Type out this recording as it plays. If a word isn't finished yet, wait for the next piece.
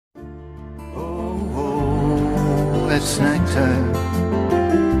It's snack time.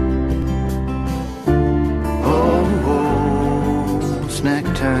 Oh, snack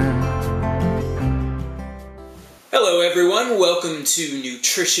time. Hello everyone, welcome to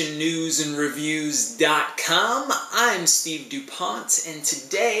nutritionnewsandreviews.com. I'm Steve DuPont, and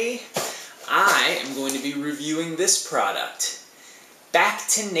today I am going to be reviewing this product. Back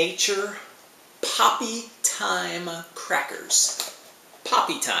to Nature Poppy Thyme Crackers.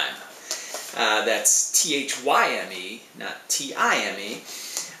 Poppy Thyme. That's T-H-Y-M-E, not T-I-M-E.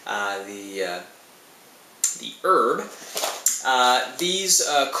 The herb. These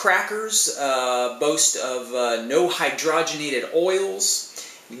crackers boast of no hydrogenated oils,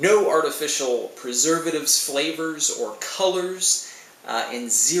 no artificial preservatives, flavors, or colors,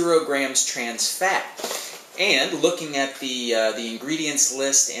 and 0 grams trans fat. And looking at the ingredients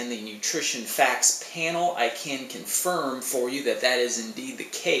list and the nutrition facts panel, I can confirm for you that that is indeed the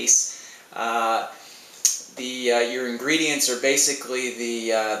case. Your ingredients are basically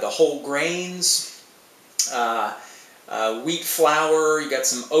the whole grains, wheat flour, you got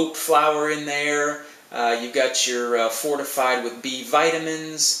some oat flour in there, you've got your fortified with B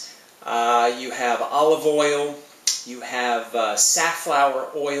vitamins, you have olive oil, you have safflower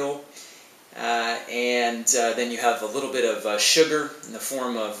oil, and then you have a little bit of sugar in the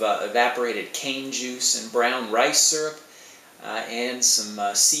form of evaporated cane juice and brown rice syrup, and some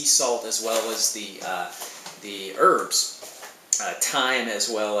sea salt, as well as the herbs, thyme, as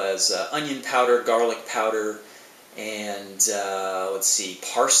well as onion powder, garlic powder, and let's see,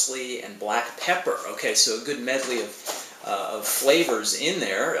 parsley and black pepper. Okay, so a good medley of flavors in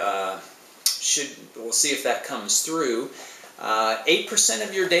there. We'll see if that comes through. 8%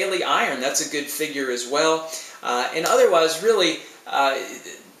 of your daily iron, that's a good figure as well. And otherwise, really,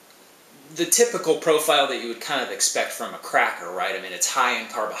 the typical profile that you would kind of expect from a cracker, right? I mean, it's high in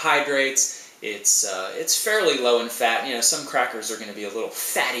carbohydrates. It's fairly low in fat. You know, some crackers are going to be a little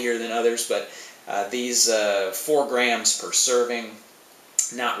fattier than others, but these 4 grams per serving,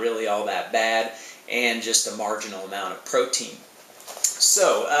 not really all that bad, and just a marginal amount of protein.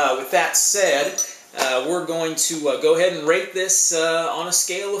 So, with that said, we're going to go ahead and rate this on a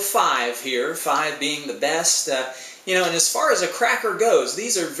scale of 5 here, 5 being the best. You know, and as far as a cracker goes,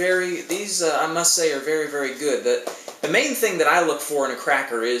 these I must say, are very, very good. The main thing that I look for in a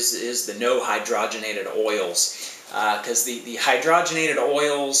cracker is the no hydrogenated oils, because the hydrogenated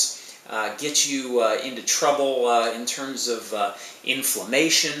oils get you into trouble in terms of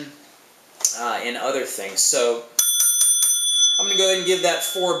inflammation and other things. So I'm going to go ahead and give that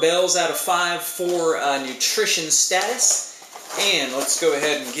 4 bells out of 5 for nutrition status. And let's go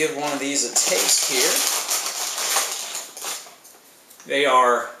ahead and give one of these a taste here. They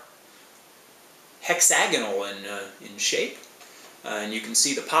are hexagonal in shape, and you can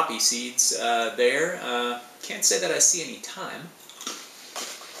see the poppy seeds there. Can't say that I see any thyme.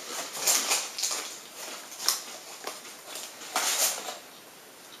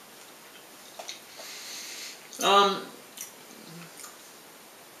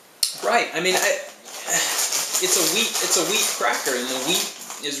 Right. I mean, it's a wheat cracker, and the wheat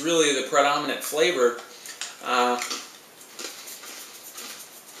is really the predominant flavor.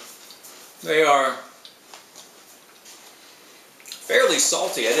 They are fairly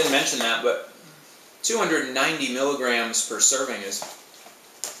salty. I didn't mention that, but 290 milligrams per serving is.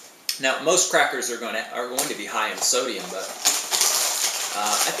 Now, most crackers are going to be high in sodium, but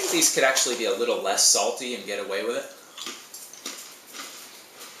I think these could actually be a little less salty and get away with it.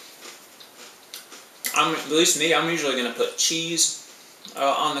 At least me, I'm usually going to put cheese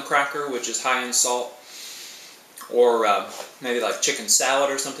on the cracker, which is high in salt, or maybe like chicken salad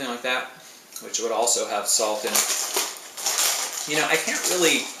or something like that, which would also have salt in it. You know, I can't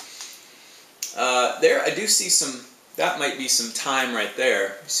really, there I do see some, that might be some thyme right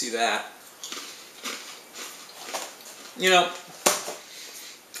there, you see that. You know,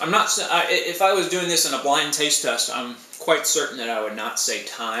 I'm not, if I was doing this in a blind taste test, I'm quite certain that I would not say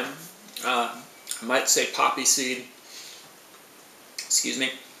thyme. I might say poppy seed, excuse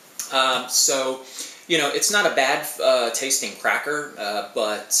me. So, you know, it's not a bad tasting cracker,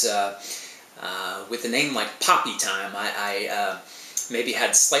 but with a name like Poppy Thyme, I maybe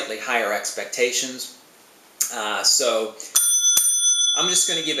had slightly higher expectations. So I'm just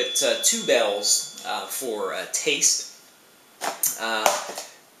going to give it 2 bells for taste.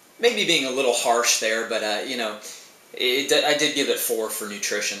 Maybe being a little harsh there, but you know, I did give it 4 for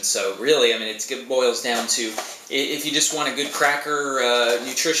nutrition. So really, I mean, it boils down to, if you just want a good cracker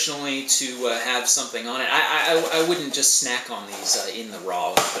nutritionally to have something on it, I wouldn't just snack on these in the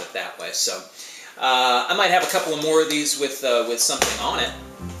raw, let's put it that way. So I might have a couple of more of these with something on it.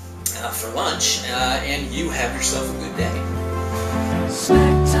 for lunch, and you have yourself a good day.